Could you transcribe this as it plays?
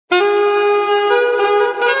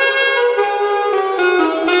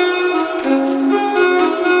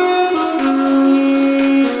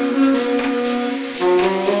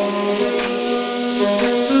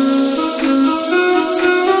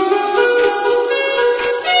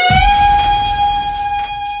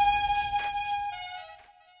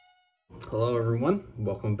everyone.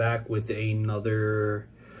 Welcome back with another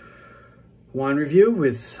wine review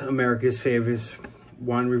with America's favorite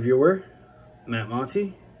wine reviewer, Matt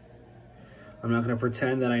Monty. I'm not going to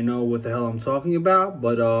pretend that I know what the hell I'm talking about,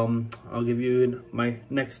 but I'll give you my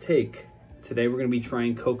next take. Today we're going to be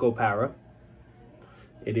trying Cocoparra.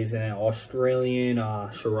 It is an Australian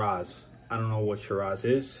Shiraz. I don't know what Shiraz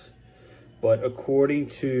is, but according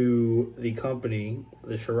to the company,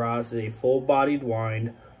 the Shiraz is a full-bodied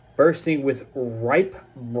wine bursting with ripe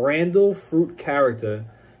brandle fruit character,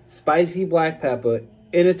 spicy black pepper,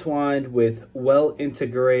 intertwined with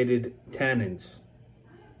well-integrated tannins.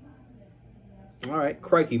 All right,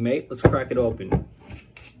 crikey, mate. Let's crack it open.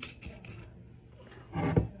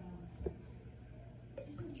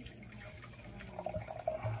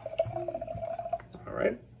 All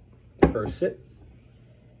right, first sip.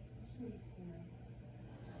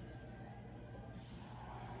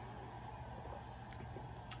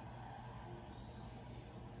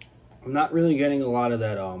 I'm not really getting a lot of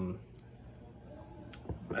that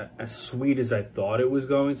as sweet as I thought it was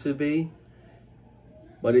going to be,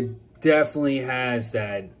 but it definitely has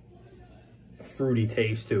that fruity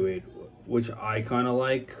taste to it, which I kind of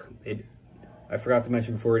like. I forgot to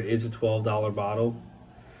mention before, it is a $12 bottle,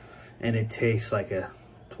 and it tastes like a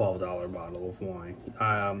 $12 bottle of wine.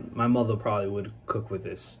 My mother probably would cook with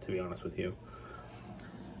this, to be honest with you.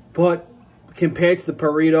 But compared to the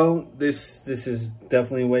Perito, this is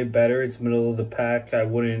definitely way better. It's middle of the pack. I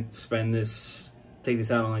wouldn't take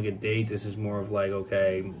this out on like a date. This is more of like,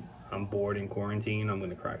 okay, I'm bored in quarantine, I'm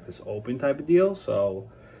gonna crack this open type of deal.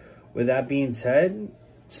 So with that being said,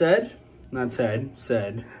 I'm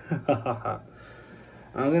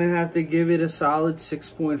gonna have to give it a solid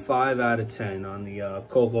 6.5 out of 10 on the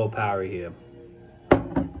Cocoparra here.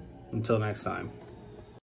 Until next time.